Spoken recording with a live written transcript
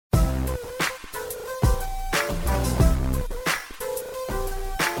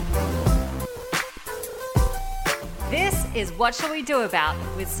is What Shall We Do About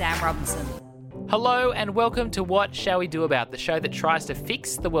with Sam Robinson. Hello and welcome to What Shall We Do About, the show that tries to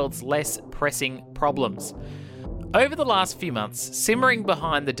fix the world's less pressing problems. Over the last few months, simmering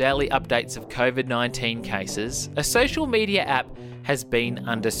behind the daily updates of COVID-19 cases, a social media app has been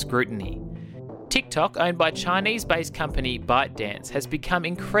under scrutiny. TikTok, owned by Chinese-based company ByteDance, has become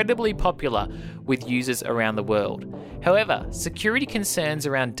incredibly popular with users around the world. However, security concerns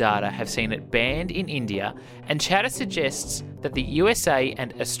around data have seen it banned in India, and chatter suggests that the USA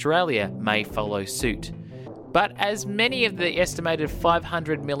and Australia may follow suit. But as many of the estimated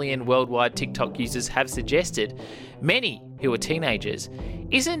 500 million worldwide TikTok users have suggested, many who are teenagers,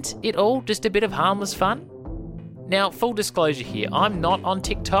 isn't it all just a bit of harmless fun? Now, full disclosure here, I'm not on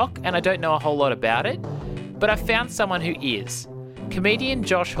TikTok and I don't know a whole lot about it, but I found someone who is. Comedian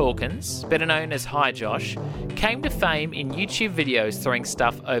Josh Hawkins, better known as Hi Josh, came to fame in YouTube videos throwing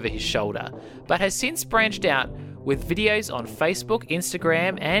stuff over his shoulder, but has since branched out with videos on Facebook,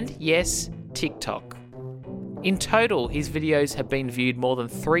 Instagram, and yes, TikTok. In total, his videos have been viewed more than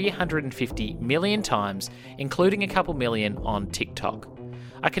 350 million times, including a couple million on TikTok.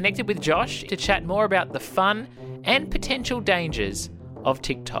 I connected with Josh to chat more about the fun and potential dangers of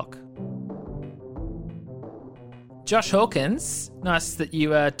TikTok. Josh Hawkins, nice that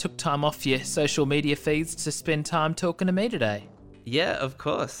you took time off your social media feeds to spend time talking to me today. Yeah, of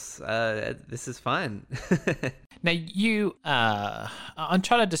course. This is fine. Now, I'm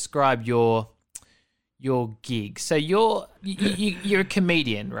trying to describe your gig. So you're a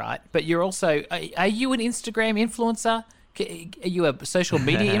comedian, right? But you're also, are you an Instagram influencer? Are you a social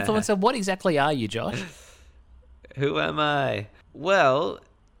media influencer? What exactly are you, Josh? Who am I? Well,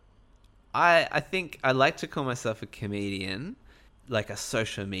 I think I like to call myself a comedian, like a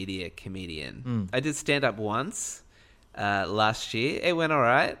social media comedian. I did stand up once last year. It went all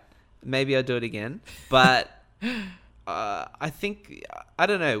right. Maybe I'll do it again. But I think, I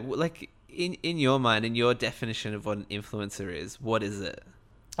don't know, like in your mind, in your definition of what an influencer is, what is it?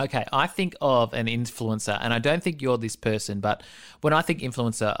 Okay, I think of an influencer, and I don't think you're this person, but when I think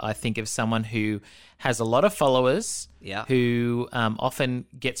influencer, I think of someone who has a lot of followers, who often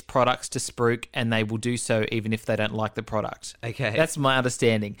gets products to spruik, and they will do so even if they don't like the product. Okay. That's my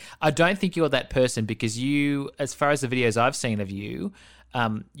understanding. I don't think you're that person because you, as far as the videos I've seen of you,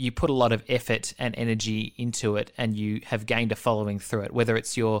 you put a lot of effort and energy into it and you have gained a following through it, whether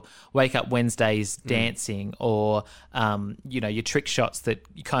it's your Wake Up Wednesdays dancing or, your trick shots that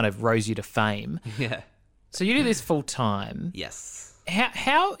kind of rose you to fame. Yeah. So you do this full time. Yes.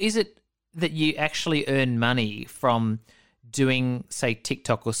 How is it that you actually earn money from doing, say,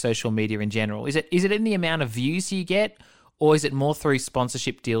 TikTok or social media in general? Is it in the amount of views you get, or is it more through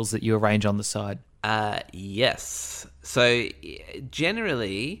sponsorship deals that you arrange on the side? Yes. So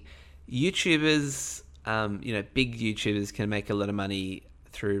generally, YouTubers, big YouTubers can make a lot of money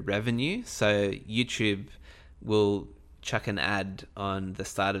through revenue. So YouTube will chuck an ad on the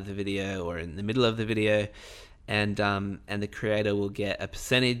start of the video or in the middle of the video, and the creator will get a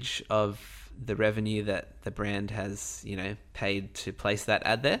percentage of the revenue that the brand has, paid to place that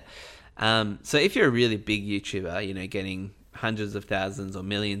ad there. So if you're a really big YouTuber, getting hundreds of thousands or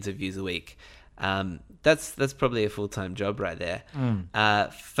millions of views a week, that's probably a full-time job right there.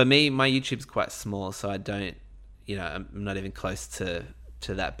 For me, my YouTube's quite small, so I don't, I'm not even close to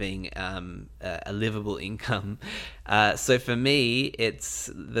that being a livable income. So for me, it's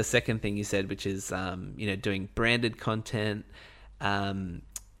the second thing you said, which is, doing branded content. So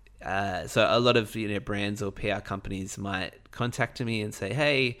a lot of, brands or PR companies might contact me and say,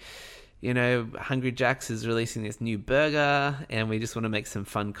 hey, Hungry Jack's is releasing this new burger and we just want to make some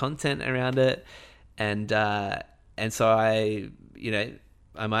fun content around it. And so I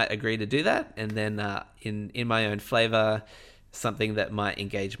might agree to do that. And then in my own flavor, something that might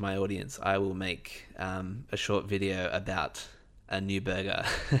engage my audience, I will make a short video about a new burger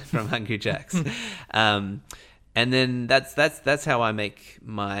from Hungry Jack's. And then that's how I make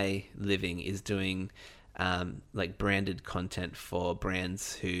my living, is doing like branded content for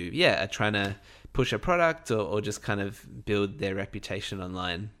brands who are trying to push a product or just kind of build their reputation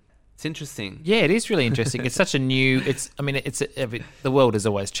online. It's interesting. Yeah, it is really interesting. It's such a new, the world is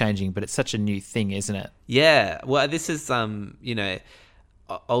always changing, but it's such a new thing, isn't it? Yeah. Well, this is,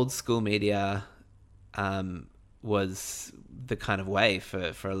 old school media was the kind of way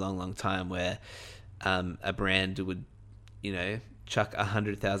for a long, long time where a brand would, chuck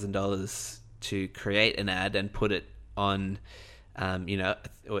 $100,000 to create an ad and put it on,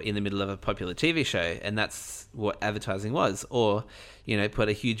 or in the middle of a popular TV show. And that's what advertising was. Or, put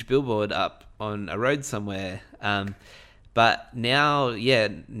a huge billboard up on a road somewhere. But now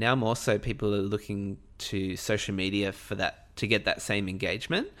more so people are looking to social media for that, to get that same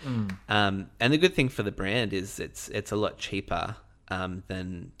engagement. And the good thing for the brand is it's a lot cheaper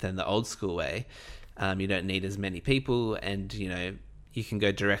than the old school way. You don't need as many people, and you can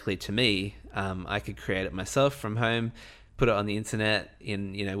go directly to me. I could create it myself from home, put it on the internet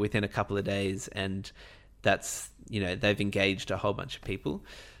in within a couple of days, and that's they've engaged a whole bunch of people.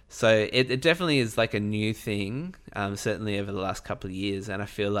 So it definitely is like a new thing, certainly over the last couple of years, and I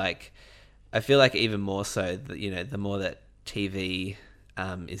feel like even more so that the more that TV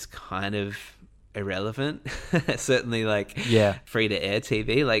is kind of irrelevant, certainly free to air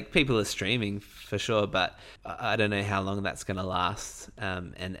TV, like people are streaming for sure, but I don't know how long that's going to last,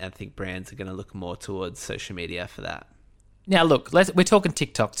 and I think brands are going to look more towards social media for that. Now, look, we're talking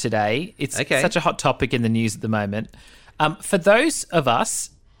TikTok today. It's such a hot topic in the news at the moment. For those of us,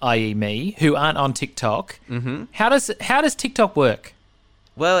 i.e. me, who aren't on TikTok, how does TikTok work?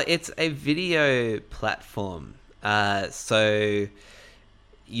 Well, it's a video platform. So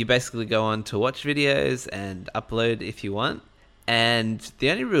you basically go on to watch videos and upload if you want. And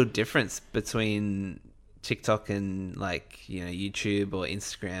the only real difference between TikTok and YouTube or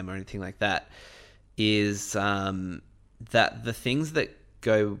Instagram or anything like that is that the things that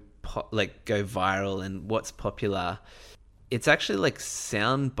go viral and what's popular, it's actually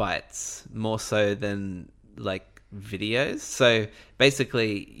sound bites more so than videos. So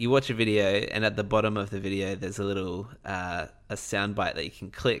basically you watch a video, and at the bottom of the video there's a little a sound bite that you can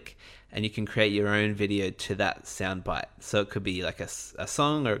click, and you can create your own video to that sound bite. So it could be a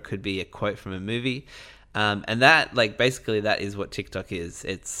song, or it could be a quote from a movie, and that basically that is what TikTok is.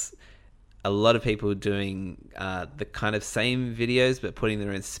 It's a lot of people doing the kind of same videos but putting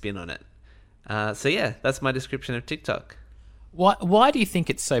their own spin on it. So yeah, that's my description of TikTok. Why do you think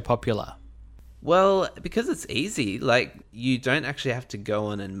it's so popular? Well, because it's easy. You don't actually have to go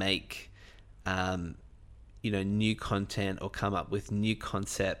on and make, new content or come up with new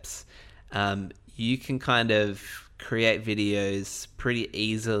concepts. You can kind of create videos pretty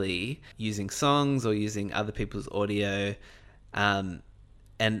easily using songs or using other people's audio. And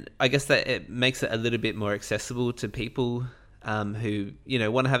I guess that it makes it a little bit more accessible to people who,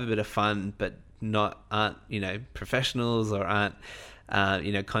 want to have a bit of fun, but aren't professionals or aren't,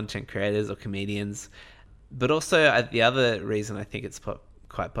 content creators or comedians. But also the other reason I think it's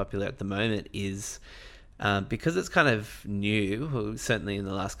quite popular at the moment is because it's kind of new, certainly in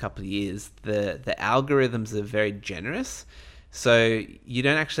the last couple of years, the algorithms are very generous. So you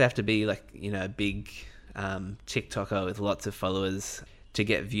don't actually have to be a big TikToker with lots of followers to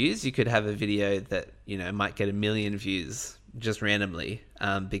get views. You could have a video that might get 1 million views just randomly,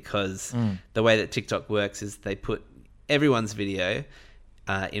 because the way that TikTok works is they put everyone's video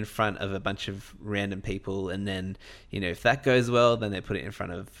in front of a bunch of random people, and then if that goes well, then they put it in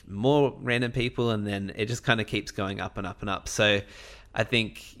front of more random people, and then it just kind of keeps going up and up and up. So I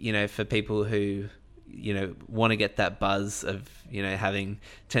think for people who want to get that buzz of having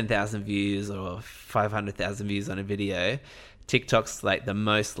 10,000 views or 500,000 views on a video, TikTok's the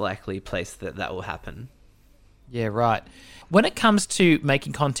most likely place that will happen. Yeah, right. When it comes to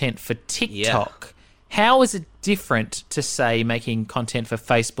making content for TikTok, how is it different to, say, making content for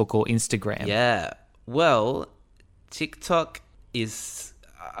Facebook or Instagram? Yeah, well, TikTok is,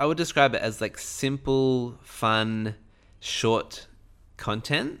 I would describe it as simple, fun, short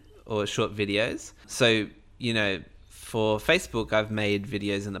content or short videos. So, for Facebook, I've made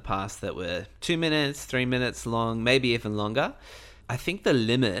videos in the past that were 2 minutes, 3 minutes long, maybe even longer. I think the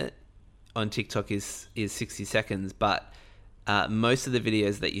limit on TikTok is 60 seconds, but most of the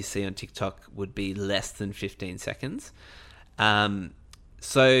videos that you see on TikTok would be less than 15 seconds.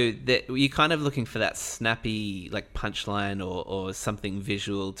 So that you're kind of looking for that snappy punchline or something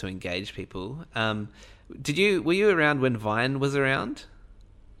visual to engage people. Were you around when Vine was around?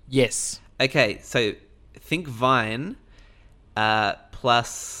 Yes. Okay, so think Vine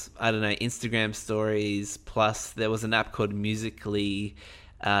plus, I don't know, Instagram stories, plus there was an app called Musical.ly,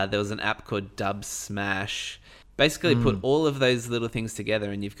 there was an app called Dub Smash. Basically put all of those little things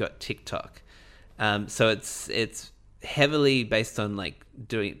together and you've got TikTok. So it's heavily based on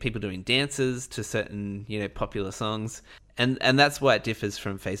people doing dances to certain popular songs, and that's why it differs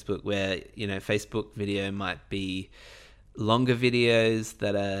from Facebook, where Facebook video might be longer videos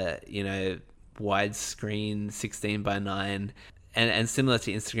that are widescreen 16:9, and similar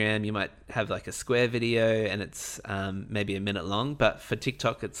to Instagram, you might have a square video and it's maybe a minute long, but for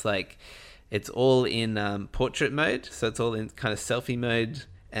TikTok it's all in portrait mode, so it's all in kind of selfie mode,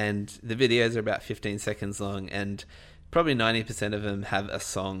 and the videos are about 15 seconds long, and probably 90% of them have a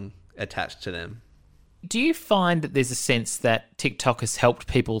song attached to them. Do you find that there's a sense that TikTok has helped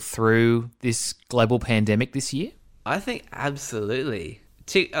people through this global pandemic this year? I think absolutely.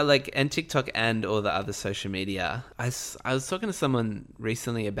 And TikTok and all the other social media. I was talking to someone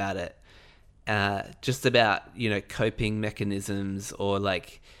recently about it, just about, coping mechanisms or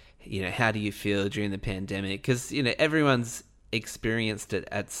how do you feel during the pandemic? Because, everyone's experienced it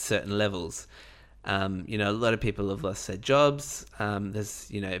at certain levels. A lot of people have lost their jobs.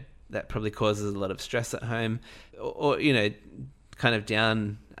 There's, that probably causes a lot of stress at home or kind of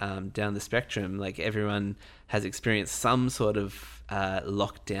down the spectrum. Like everyone has experienced some sort of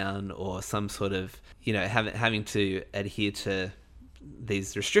lockdown or some sort of, having to adhere to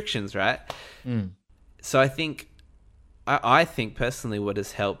these restrictions, right? So I think personally what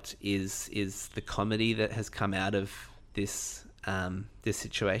has helped is the comedy that has come out of this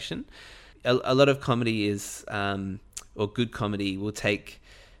situation. A lot of comedy is, or good comedy will take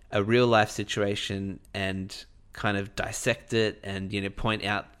a real life situation and kind of dissect it and, point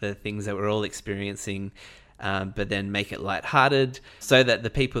out the things that we're all experiencing, but then make it lighthearted so that the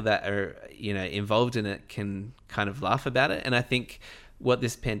people that are, involved in it can kind of laugh about it. And I think what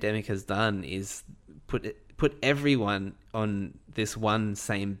this pandemic has done is put everyone on this one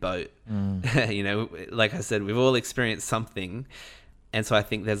same boat. Like I said, we've all experienced something. And so I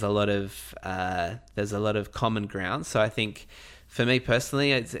think there's a lot of common ground. So I think for me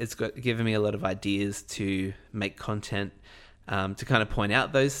personally, it's given me a lot of ideas to make content, to kind of point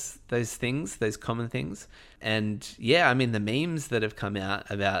out those things, those common things. And yeah, the memes that have come out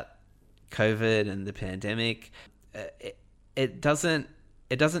about COVID and the pandemic, it doesn't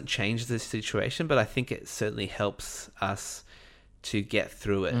change the situation, but I think it certainly helps us to get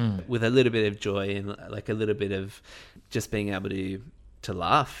through it with a little bit of joy and like a little bit of just being able to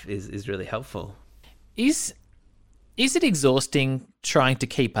laugh is really helpful. Is it exhausting trying to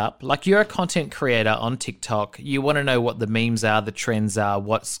keep up? Like, you're a content creator on TikTok. You want to know what the memes are, the trends are,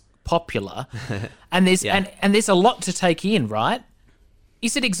 what's popular. And there's and there's a lot to take in, right?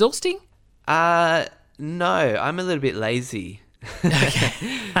 Is it exhausting? No, I'm a little bit lazy.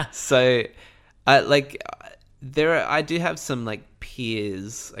 Okay. So I do have some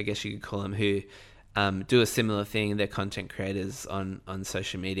peers, I guess you could call them, who do a similar thing. They're content creators on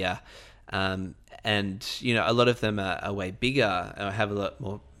social media. And, a lot of them are way bigger or have a lot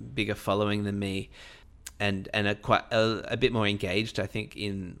more bigger following than me and are quite a bit more engaged, I think,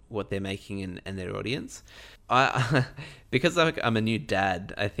 in what they're making and their audience. Because I'm a new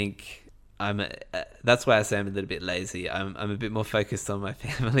dad, I think that's why I say I'm a little bit lazy. I'm a bit more focused on my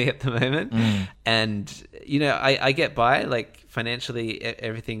family at the moment. And, I get by, financially,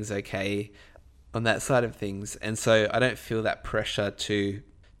 everything's okay on that side of things. And so I don't feel that pressure to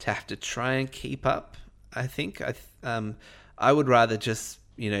have to try and keep up. I think I would rather just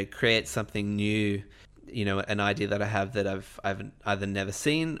create something new, an idea that I have that I've either never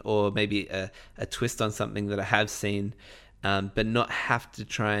seen or maybe a twist on something that I have seen, but not have to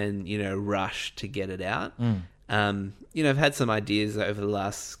try and rush to get it out. I've had some ideas over the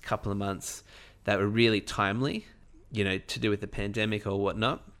last couple of months that were really timely, to do with the pandemic or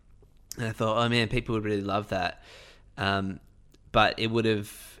whatnot, and I thought, oh man, people would really love that. But it would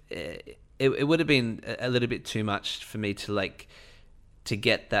have been a little bit too much for me to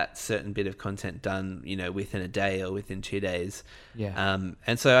get that certain bit of content done, within a day or within 2 days. Yeah.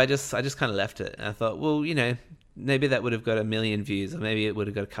 And so I just kind of left it, and I thought, well, maybe that would have got 1 million views, or maybe it would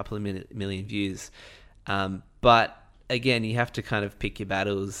have got a couple of million views. But again, you have to kind of pick your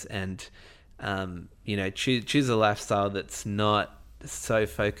battles and choose a lifestyle that's not so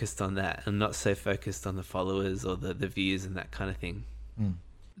focused on that and not so focused on the followers or the views and that kind of thing.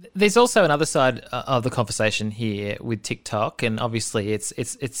 There's also another side of the conversation here with TikTok, and obviously it's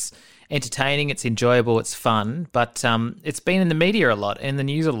entertaining, it's enjoyable, it's fun, but it's been in the media a lot, in the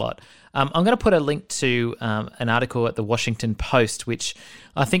news a lot. I'm going to put a link to an article at the Washington Post, which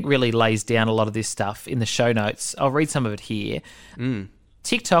I think really lays down a lot of this stuff in the show notes. I'll read some of it here.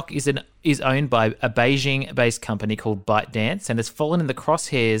 TikTok is owned by a Beijing-based company called ByteDance and has fallen in the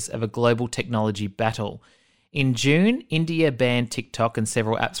crosshairs of a global technology battle. In June, India banned TikTok and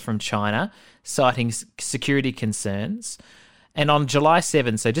several apps from China, citing security concerns. And on July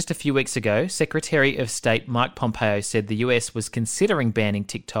 7, so just a few weeks ago, Secretary of State Mike Pompeo said the US was considering banning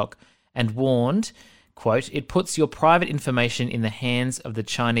TikTok and warned, quote, "It puts your private information in the hands of the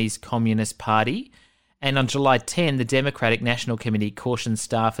Chinese Communist Party." And on July 10, the Democratic National Committee cautioned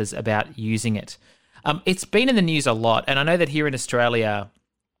staffers about using it. It's been in the news a lot, and I know that here in Australia,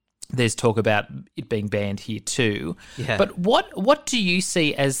 there's talk about it being banned here too. Yeah. But what do you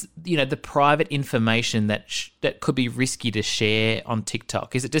see as, the private information that could be risky to share on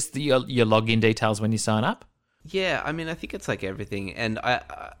TikTok? Is it just your login details when you sign up? Yeah, I mean, I think it's like everything, and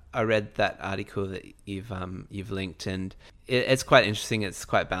I read that article that you've linked, and it's quite interesting. It's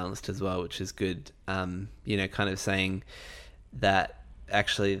quite balanced as well, which is good. Kind of saying that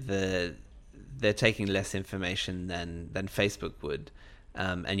actually they're taking less information than Facebook would.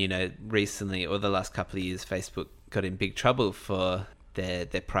 And recently, or the last couple of years, Facebook got in big trouble for their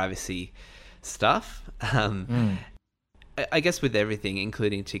privacy stuff. I guess with everything,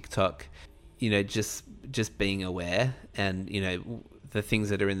 including TikTok, just being aware, and the things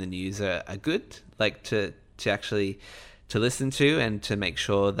that are in the news are good, like to actually to listen to, and to make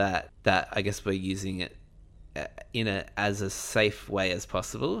sure that I guess we're using it as a safe way as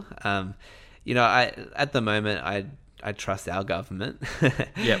possible. I at the moment I trust our government.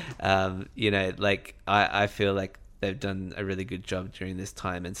 Yep. I feel like they've done a really good job during this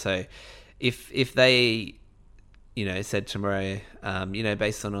time, and so if they said tomorrow,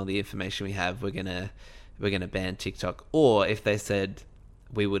 based on all the information we have, we're gonna ban TikTok, or if they said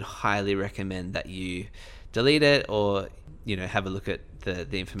we would highly recommend that you delete it, or have a look at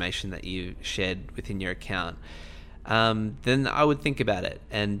the information that you shared within your account, then I would think about it.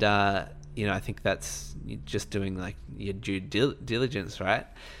 And I think that's just doing like your due diligence, right?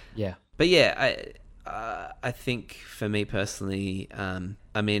 Yeah. But yeah, I think for me personally,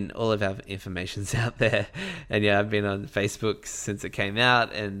 I mean, all of our information's out there, and I've been on Facebook since it came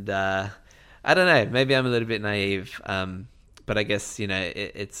out, and I don't know, maybe I'm a little bit naive, but I guess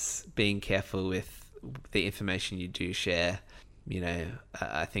it's being careful with the information you do share.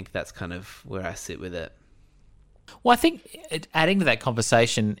 I think that's kind of where I sit with it. Well, I think adding to that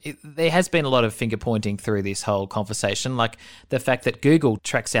conversation, there has been a lot of finger pointing through this whole conversation, like the fact that Google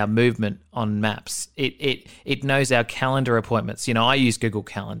tracks our movement on maps. It knows our calendar appointments. I use Google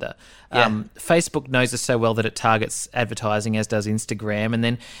Calendar. Yeah. Facebook knows us so well that it targets advertising, as does Instagram. And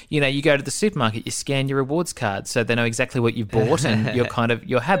then, you go to the supermarket, you scan your rewards card, so they know exactly what you've bought and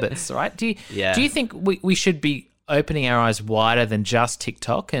your habits, right? Do you think we should be opening our eyes wider than just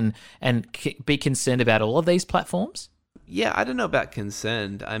TikTok and be concerned about all of these platforms? Yeah, I don't know about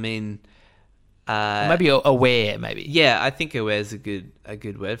concerned. I mean, maybe aware, maybe. Yeah, I think aware is a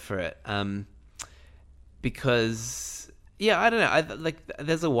good word for it. Because I don't know.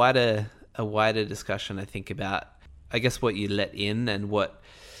 There's a wider discussion, I think, about, I guess, what you let in and what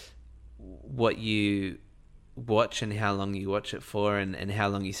you watch and how long you watch it for, and how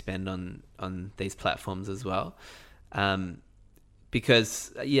long you spend on these platforms as well.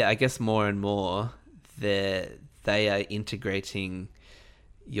 Because I guess more and more they are integrating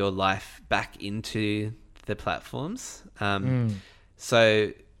your life back into the platforms.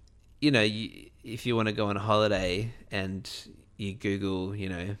 So if you want to go on a holiday and you Google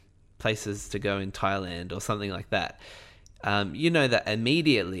places to go in Thailand or something like that, that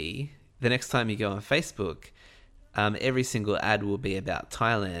immediately the next time you go on Facebook, every single ad will be about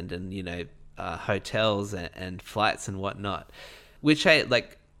Thailand and hotels and flights and whatnot, which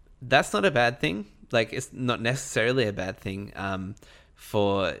that's not a bad thing. Like, it's not necessarily a bad thing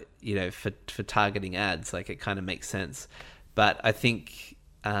for targeting ads. Like, it kind of makes sense. But I think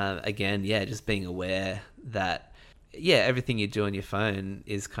again, just being aware that everything you do on your phone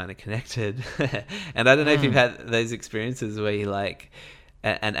is kind of connected. And I don't know if you've had those experiences where you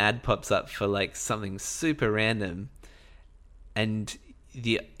an ad pops up for like something super random, and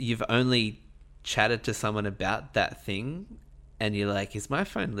you've only chatted to someone about that thing, and you're like, is my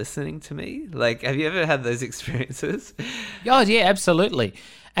phone listening to me? Like, have you ever had those experiences? Oh yeah, absolutely.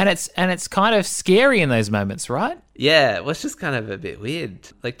 And it's kind of scary in those moments, right? Yeah, well, it's just kind of a bit weird.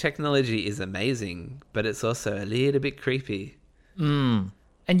 Like, technology is amazing, but it's also a little bit creepy. And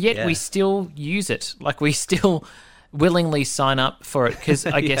yet we still use it. Like, we still willingly sign up for it because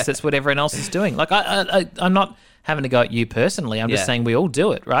I guess that's what everyone else is doing. Like, I'm not having to go at you personally. I'm just saying we all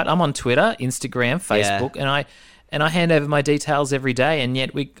do it, right? I'm on Twitter, Instagram, Facebook, and I hand over my details every day, and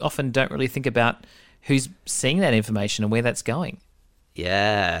yet we often don't really think about who's seeing that information and where that's going.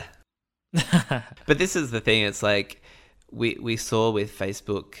 Yeah. But this is the thing. It's like we saw with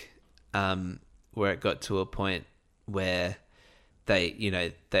Facebook where it got to a point where they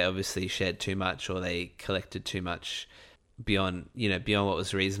obviously shared too much, or they collected too much beyond what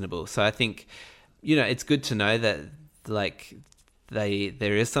was reasonable. So I think, it's good to know that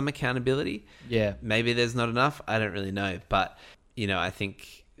there is some accountability. Yeah. Maybe there's not enough. I don't really know. But, I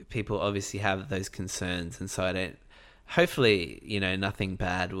think people obviously have those concerns. And so hopefully, nothing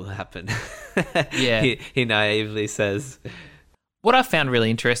bad will happen. Yeah. He naively says. What I found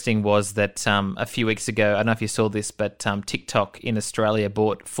really interesting was that a few weeks ago, I don't know if you saw this, but TikTok in Australia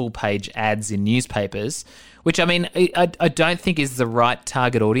bought full-page ads in newspapers, which, I mean, I don't think is the right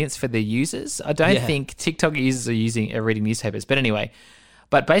target audience for their users. I don't think TikTok users are reading newspapers. But anyway,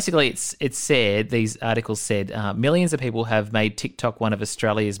 but basically it's said, these articles said, millions of people have made TikTok one of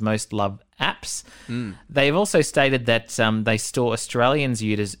Australia's most loved apps. They've also stated that they store Australians'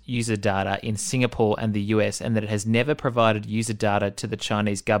 user data in Singapore and the US, and that it has never provided user data to the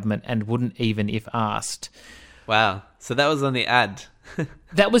Chinese government and wouldn't even if asked. Wow. So that was on the ad.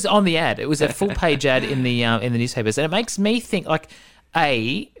 That was on the ad. It was a full-page ad in the newspapers. And it makes me think, like,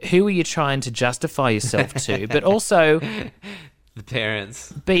 A, who are you trying to justify yourself to? But also... The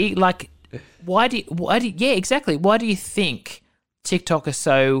parents. B, like, why do you think TikTok is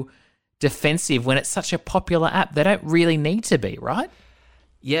so defensive when it's such a popular app? They don't really need to be, right?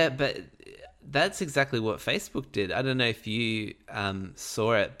 Yeah, but that's exactly what Facebook did. I don't know if you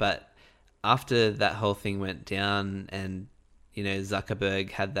saw it, but after that whole thing went down and, you know,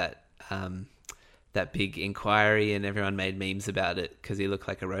 Zuckerberg had that big inquiry and everyone made memes about it because he looked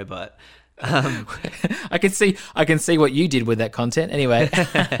like a robot. I can see what you did with that content anyway.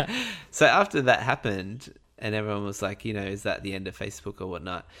 So after that happened and everyone was like, you know, is that the end of Facebook or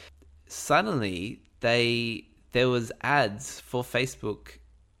whatnot? Suddenly there was ads for Facebook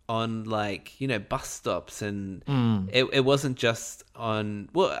on, like, you know, bus stops, and it wasn't just on,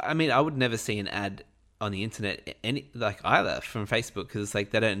 well, I mean, I would never see an ad on the internet either from Facebook, because it's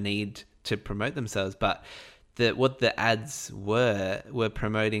like they don't need to promote themselves, but what the ads were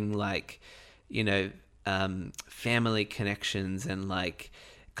promoting, like, you know, family connections and like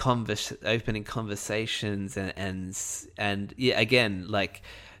opening conversations and yeah, again, like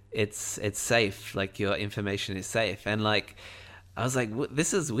it's safe, like your information is safe. And like I was like,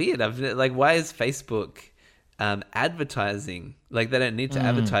 this is weird. Like, why is Facebook advertising? Like, they don't need to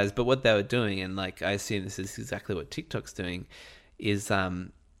advertise, but what they were doing, and like I assume this is exactly what TikTok's doing, is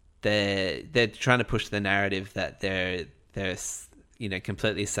they're trying to push the narrative that they're you know,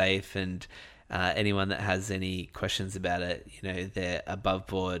 completely safe, and anyone that has any questions about it, you know, they're above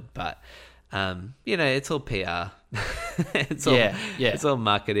board. But you know, it's all PR. It's all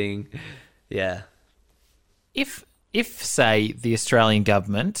marketing. Yeah. If say the Australian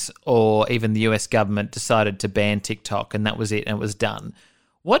government or even the US government decided to ban TikTok and that was it and it was done,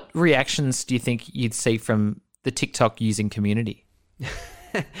 what reactions do you think you'd see from the TikTok using community?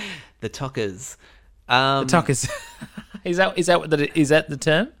 The Tockers. The Tockers. Is that the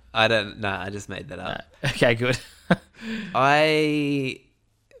term? I don't know. I just made that up. Okay, good. My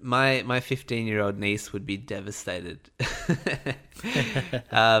 15-year-old niece would be devastated.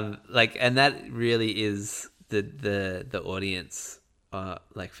 Like, and that really is the audience.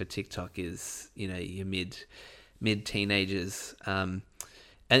 Like for TikTok is, you know, your mid teenagers. And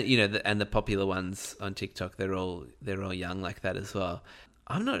you know, the popular ones on TikTok, they're all young like that as well.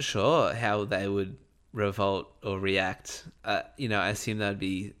 I'm not sure how they would revolt or react. You know, I assume they'd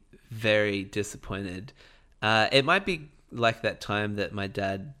be very disappointed. It might be like that time that my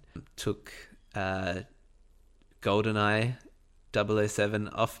dad took GoldenEye 007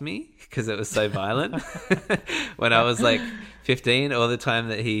 off me because it was so violent when I was like 15, or the time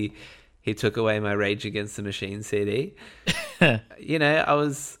that he took away my Rage Against the Machine CD. You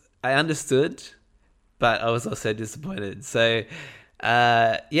know, I understood, but I was also disappointed. So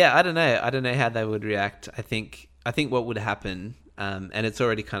yeah, I don't know how they would react. I think what would happen, and it's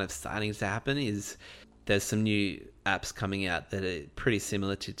already kind of starting to happen, is there's some new apps coming out that are pretty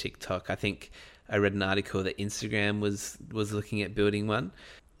similar to TikTok. I think I read an article that Instagram was looking at building one,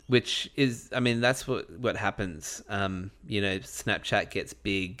 which is, I mean, that's what happens. You know, Snapchat gets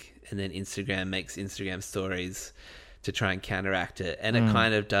big and then Instagram makes Instagram stories to try and counteract it. And it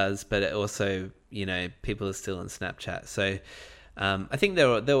kind of does, but it also, you know, people are still on Snapchat. So I think there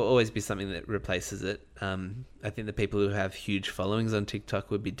will always be something that replaces it. I think the people who have huge followings on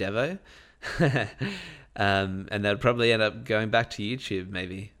TikTok would be Devo. And they'd probably end up going back to YouTube,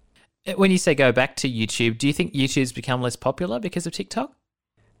 maybe. When you say go back to YouTube, do you think YouTube's become less popular because of TikTok?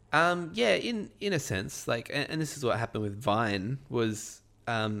 Yeah, in a sense. Like, and this is what happened with Vine, was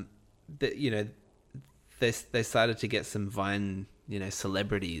that, you know, they started to get some Vine, you know,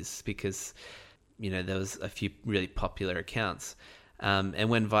 celebrities, because, you know, there was a few really popular accounts. And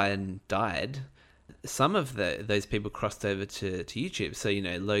when Vine died, some of those people crossed over to YouTube. So, you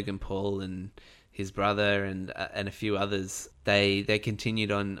know, Logan Paul and his brother and a few others, they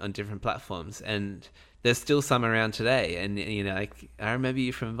continued on different platforms, and there's still some around today. And, you know, like, I remember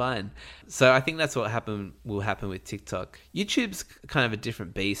you from Vine. So I think that's what will happen with TikTok. YouTube's kind of a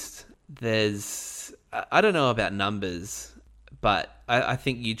different beast. I don't know about numbers, But I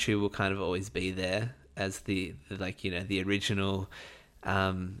think YouTube will kind of always be there as the original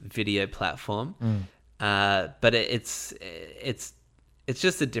video platform. But it's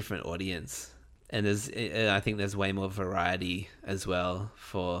just a different audience, and I think there's way more variety as well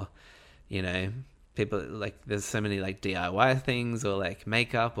for, people. Like there's so many like DIY things, or like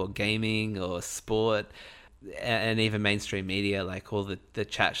makeup, or gaming, or sport, and even mainstream media, like all the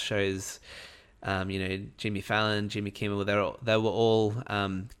chat shows. Jimmy Fallon, Jimmy Kimmel, they will all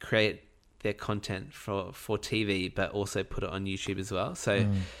create their content for TV, but also put it on YouTube as well. So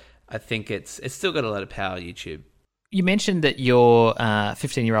I think it's still got a lot of power, YouTube. You mentioned that your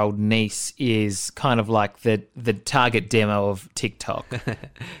 15-year-old niece is kind of like the target demo of TikTok.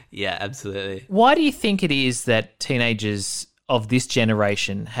 Yeah, absolutely. Why do you think it is that teenagers of this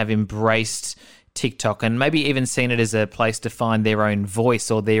generation have embraced TikTok and maybe even seen it as a place to find their own voice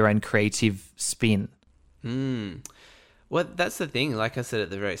or their own creative spin? Well, that's the thing. Like I said at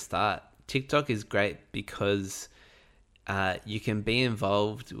the very start, TikTok is great because you can be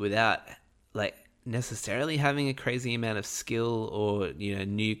involved without like necessarily having a crazy amount of skill or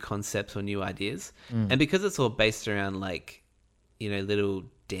new concepts or new ideas. And because it's all based around like little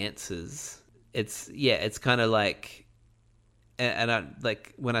dances, it's kind of like, and I,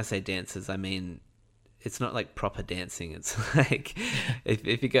 like when I say dances, I mean it's not like proper dancing. It's like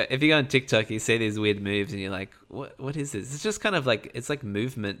if you go on TikTok, you see these weird moves and you're like, what is this? It's just kind of like, it's like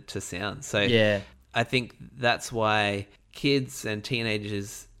movement to sound. So yeah, I think that's why kids and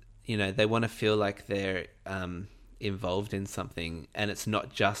teenagers, they want to feel like they're involved in something, and it's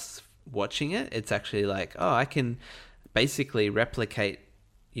not just watching it. It's actually like, oh, I can basically replicate,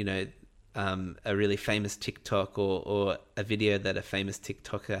 a really famous TikTok or a video that a famous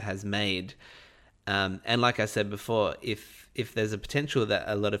TikToker has made. And like I said before, if there's a potential that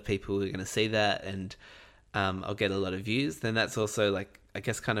a lot of people are going to see that and I'll get a lot of views, then that's also like, I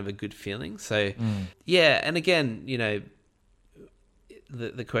guess, kind of a good feeling. So yeah, and again,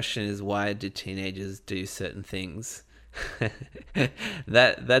 the question is, why do teenagers do certain things?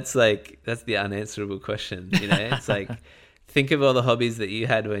 That's the unanswerable question. It's like, think of all the hobbies that you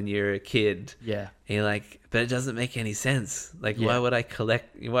had when you were a kid. Yeah. And you're like, but it doesn't make any sense. Like, why would I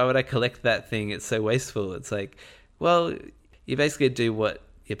collect that thing? It's so wasteful. It's like, well, you basically do what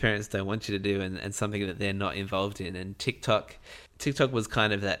your parents don't want you to do, and something that they're not involved in. And TikTok was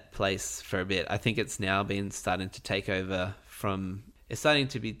kind of that place for a bit. I think it's now starting to take over it's starting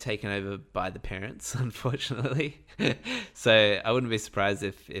to be taken over by the parents, unfortunately. So I wouldn't be surprised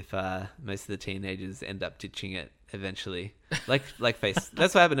if most of the teenagers end up ditching it eventually. Like that's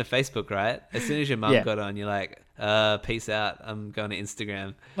what happened to Facebook, right? As soon as your mum got on, you're like, peace out, I'm going to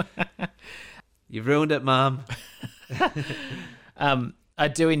Instagram. You've ruined it, Mum. I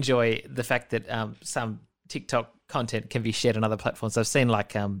do enjoy the fact that some TikTok content can be shared on other platforms. I've seen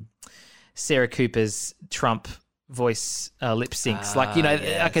like Sarah Cooper's Trump voice lip syncs.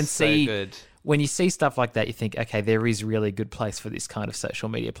 I can see good. When you see stuff like that, you think, okay, there is really a good place for this kind of social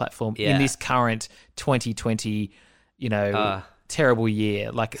media platform in this current 2020, terrible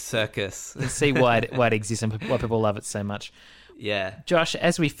year. Like circus. And see why it exists and why people love it so much. Yeah. Josh,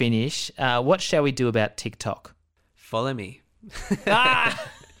 as we finish, what shall we do about TikTok? Follow me. How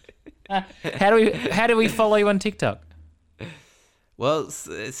do we follow you on TikTok? Well,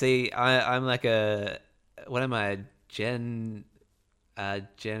 see, I'm like what am I? Gen Y.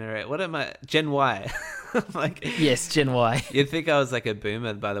 I'm like, yes, Gen Y. You'd think I was like a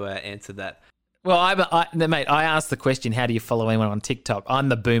boomer by the way I answered that. Well, mate, I asked the question, how do you follow anyone on TikTok? I'm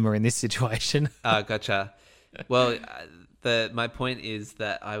the boomer in this situation. Oh, gotcha. Well, my point is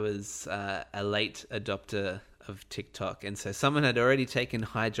that I was a late adopter of TikTok, and so someone had already taken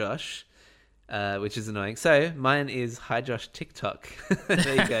Hi Josh, which is annoying. So mine is Hi Josh TikTok.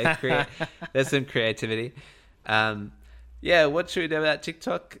 There you go. There's some creativity. What should we do about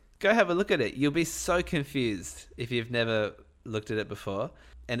TikTok? Go have a look at it. You'll be so confused if you've never looked at it before,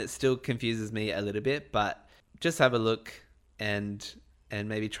 and it still confuses me a little bit. But just have a look and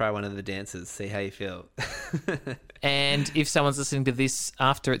maybe try one of the dances. See how you feel. And if someone's listening to this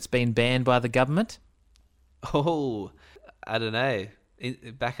after it's been banned by the government? Oh, I don't know.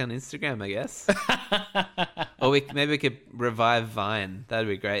 Back on Instagram, I guess. Or maybe we could revive Vine. That'd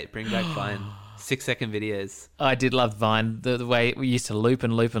be great. Bring back Vine. 6-second videos. I did love Vine. The way we used to loop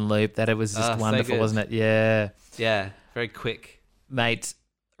and loop and loop. That it was just wonderful, wasn't it? Yeah. Yeah. Very quick. Mate,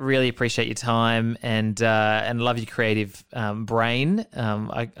 really appreciate your time and love your creative brain.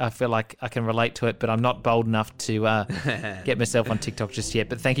 I feel like I can relate to it, but I'm not bold enough to get myself on TikTok just yet.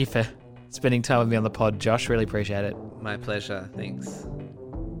 But thank you for spending time with me on the pod, Josh. Really appreciate it. My pleasure. Thanks.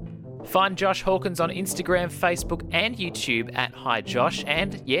 Find Josh Hawkins on Instagram, Facebook, and YouTube at HiJosh,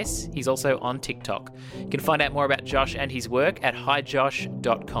 and yes, he's also on TikTok. You can find out more about Josh and his work at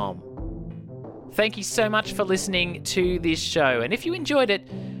hijosh.com. Thank you so much for listening to this show, and if you enjoyed it,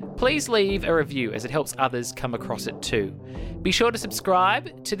 please leave a review as it helps others come across it too. Be sure to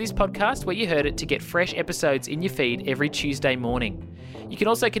subscribe to this podcast where you heard it to get fresh episodes in your feed every Tuesday morning. You can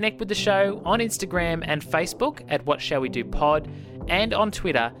also connect with the show on Instagram and Facebook at What Shall We Do Pod, and on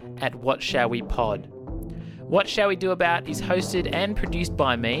Twitter at What Shall We Pod. What Shall We Do About is hosted and produced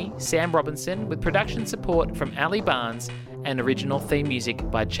by me, Sam Robinson, with production support from Ali Barnes and original theme music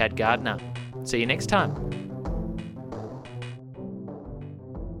by Chad Gardner. See you next time.